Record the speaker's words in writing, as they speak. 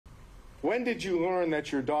when did you learn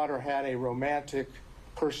that your daughter had a romantic,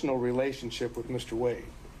 personal relationship with Mr. Wade?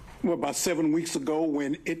 Well, about 7 weeks ago,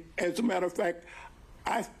 when it, as a matter of fact,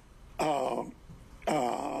 I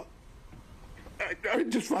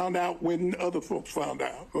just found out when other folks found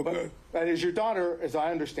out. Okay. But that is, your daughter, as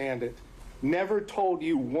I understand it, never told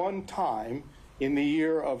you one time in the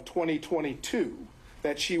year of 2022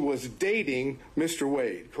 that she was dating Mr.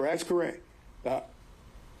 Wade, correct? That's correct.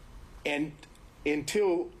 And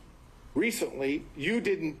until recently, you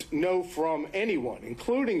didn't know from anyone,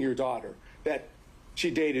 including your daughter, that she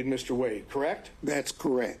dated Mr. Wade, correct? That's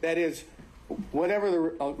correct. That is, whatever the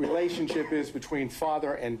relationship is between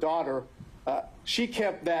father and daughter, she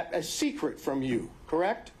kept that a secret from you,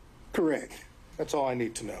 correct? Correct. That's all I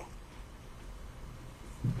need to know.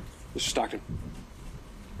 Mr. Stockton.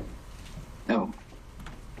 No.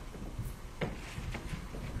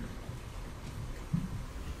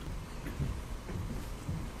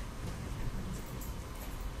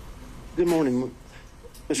 Good morning,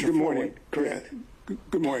 Mr. Good morning. Floyd.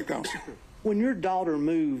 Good morning, Counsel. When your daughter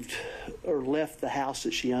moved or left the house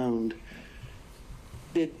that she owned,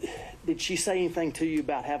 did she say anything to you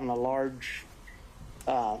about having a large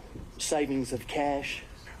savings of cash?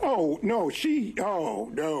 Oh, no,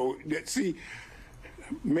 no. See,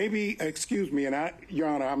 maybe, excuse me, and Your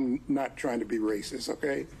Honor, I'm not trying to be racist,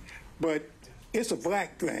 okay? But it's a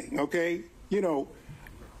black thing, okay? You know,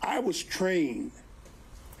 I was trained,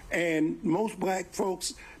 and most black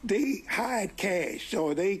folks, they hide cash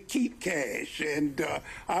or they keep cash. And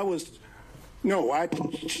I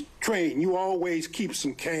trained, you always keep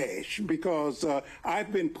some cash, because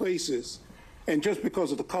I've been places, and just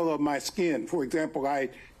because of the color of my skin, for example, I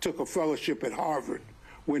took a fellowship at Harvard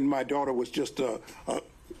when my daughter was just,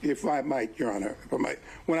 if I might, Your Honor, if I might,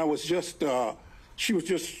 when I was just, she was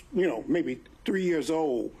just, you know, maybe 3 years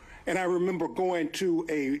old. And I remember going to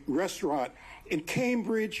a restaurant in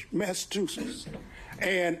Cambridge, Massachusetts,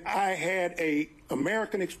 and I had a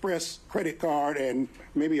American Express credit card and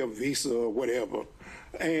maybe a Visa or whatever.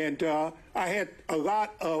 And I had a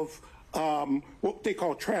lot of what they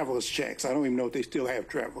call traveler's checks. I don't even know if they still have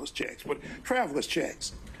traveler's checks, but traveler's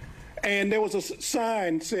checks. And there was a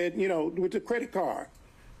sign said, you know, with the credit card,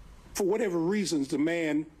 for whatever reasons, the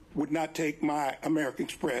man would not take my American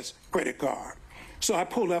Express credit card. So I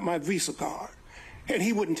pulled out my Visa card, and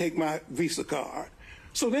he wouldn't take my Visa card.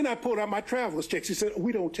 So then I pulled out my traveler's checks. He said,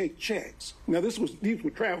 we don't take checks. Now, these were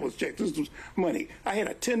traveler's checks. This was money. I had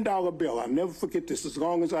a $10 bill. I'll never forget this as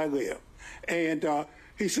long as I live. And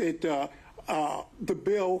he said, the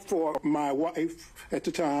bill for my wife at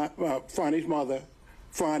the time, Fani's mother,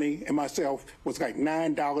 Fani, and myself was like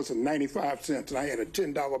 $9.95, and I had a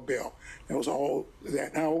 $10 bill. That was all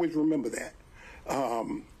that. And I always remember that.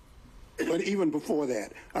 But even before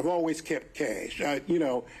that, I've always kept cash, you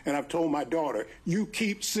know, and I've told my daughter, you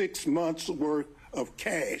keep 6 months worth of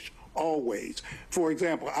cash always. For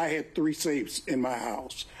example, I had 3 safes in my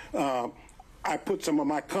house. I put some of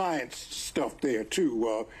my clients' stuff there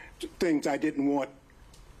too, things I didn't want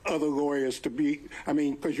other lawyers to be, I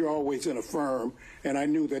mean, because you're always in a firm, and I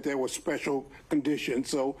knew that there were special conditions,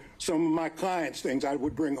 so some of my clients' things I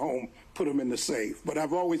would bring home, put them in the safe. But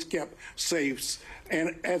I've always kept safes,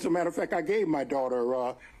 and as a matter of fact, I gave my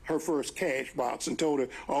daughter her first cash box and told her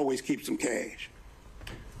always keep some cash.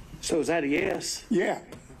 So is that a yes? Yeah,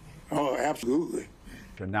 oh, absolutely.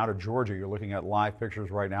 And now to Georgia, you're looking at live pictures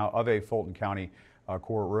right now of a Fulton County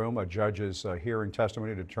courtroom. A judge is hearing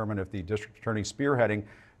testimony to determine if the district attorney spearheading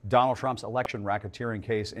Donald Trump's election racketeering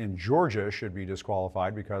case in Georgia should be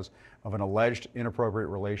disqualified because of an alleged inappropriate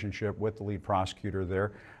relationship with the lead prosecutor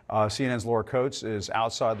there. CNN's Laura Coates is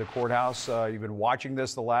outside the courthouse. You've been watching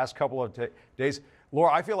this the last couple of days.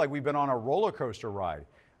 Laura, I feel like we've been on a roller coaster ride.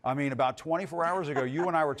 I mean, about 24 hours ago, you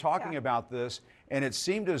and I were talking about this, and it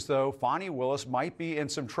seemed as though Fani Willis might be in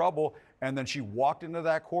some trouble, and then she walked into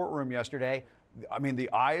that courtroom yesterday. I mean, the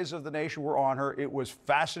eyes of the nation were on her. It was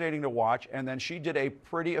fascinating to watch, and then she did a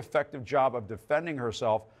pretty effective job of defending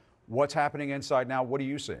herself. What's happening inside now? What are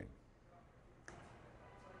you seeing?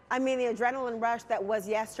 I mean, the adrenaline rush that was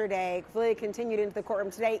yesterday really continued into the courtroom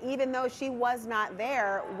today. Even though she was not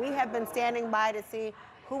there, we have been standing by to see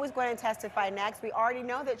who was going to testify next. We already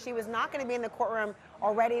know that she was not going to be in the courtroom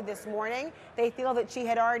already this morning. They feel that she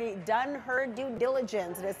had already done her due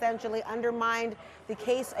diligence and essentially undermined the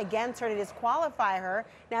case against her to disqualify her.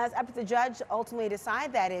 Now it's up to the judge to ultimately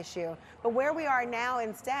decide that issue. But where we are now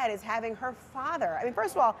instead is having her father. I mean,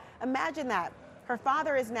 first of all, imagine that. Her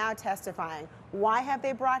father is now testifying. Why have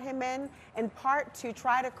they brought him in? In part to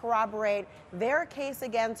try to corroborate their case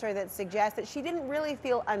against her that suggests that she didn't really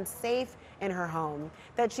feel unsafe in her home,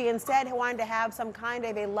 that she instead wanted to have some kind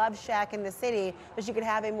of a love shack in the city so she could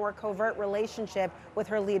have a more covert relationship with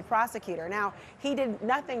her lead prosecutor. Now, he did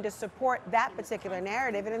nothing to support that particular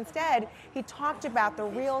narrative, and instead he talked about the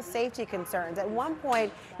real safety concerns. At one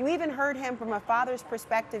point, you even heard him from a father's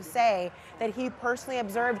perspective say that he personally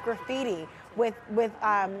observed graffiti with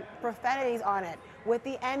profanities on it, with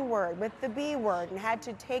the N-word, with the B-word, and had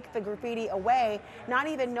to take the graffiti away, not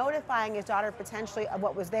even notifying his daughter potentially of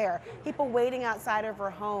what was there. People waiting outside of her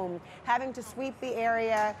home, having to sweep the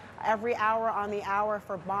area every hour on the hour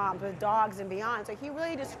for bombs with dogs and beyond. So he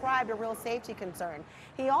really described a real safety concern.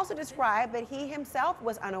 He also described that he himself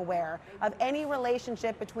was unaware of any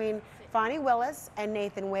relationship between Fani Willis and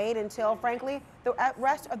Nathan Wade until, frankly, the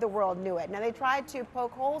rest of the world knew it. Now, they tried to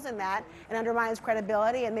poke holes in that and undermine his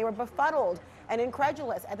credibility, and they were befuddled and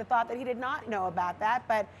incredulous at the thought that he did not know about that.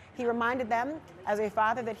 But he reminded them, as a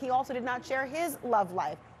father, that he also did not share his love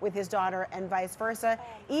life with his daughter and vice versa,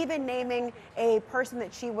 even naming a person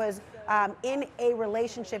that she was in a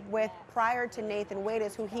relationship with prior to Nathan Wade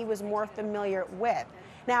as who he was more familiar with.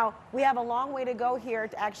 Now, we have a long way to go here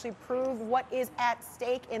to actually prove what is at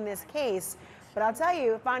stake in this case. But I'll tell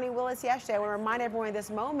you, Fani Willis yesterday, I want to remind everyone of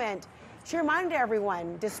this moment, she reminded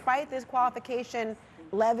everyone, despite this qualification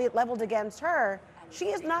leveled against her, she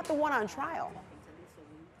is not the one on trial.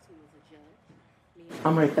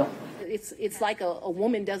 I'm right there. It's like a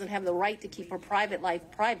woman doesn't have the right to keep her private life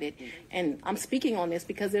private. And I'm speaking on this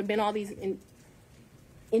because there have been all these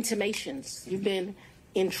intimations. You've been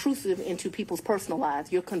intrusive into people's personal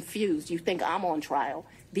lives. You're confused. You think I'm on trial.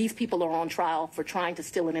 These people are on trial for trying to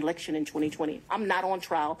steal an election in 2020. I'm not on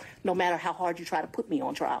trial, no matter how hard you try to put me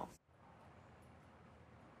on trial.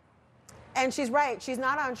 And she's right. She's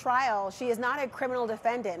not on trial. She is not a criminal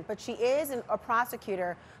defendant, but she is a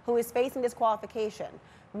prosecutor who is facing disqualification.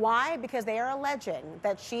 Why? Because they are alleging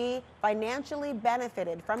that she financially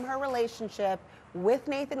benefited from her relationship with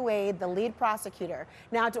Nathan Wade, the lead prosecutor.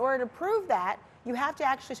 Now, in order to prove that, you have to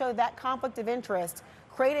actually show that conflict of interest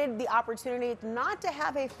created the opportunity not to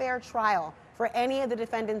have a fair trial for any of the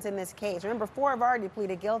defendants in this case. Remember, 4 have already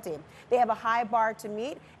pleaded guilty. They have a high bar to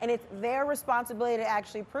meet, and it's their responsibility to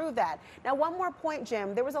actually prove that. Now, one more point,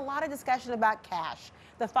 Jim. There was a lot of discussion about cash.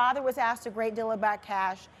 The father was asked a great deal about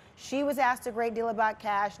cash. She was asked a great deal about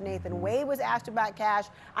cash. Nathan Wade was asked about cash.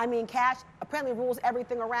 I mean, cash apparently rules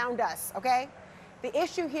everything around us, okay? The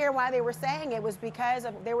issue here, why they were saying it, was because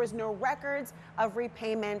there was no records of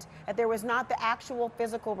repayment, that there was not the actual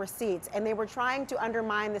physical receipts, and they were trying to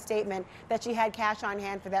undermine the statement that she had cash on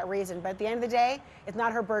hand for that reason. But at the end of the day, it's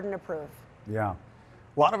not her burden to prove. Yeah.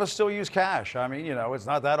 A lot of us still use cash. I mean, you know, it's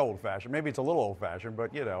not that old-fashioned. Maybe it's a little old-fashioned,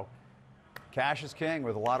 but, you know, cash is king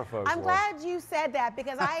with a lot of folks. I'm glad you said that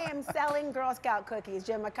because I am selling Girl Scout cookies,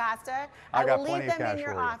 Jim Acosta. I will leave them in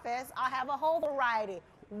your office. I'll have a whole variety.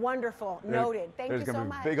 Wonderful. Noted. Thank you so much. There's going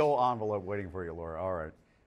to be a big old envelope waiting for you, Laura. All right.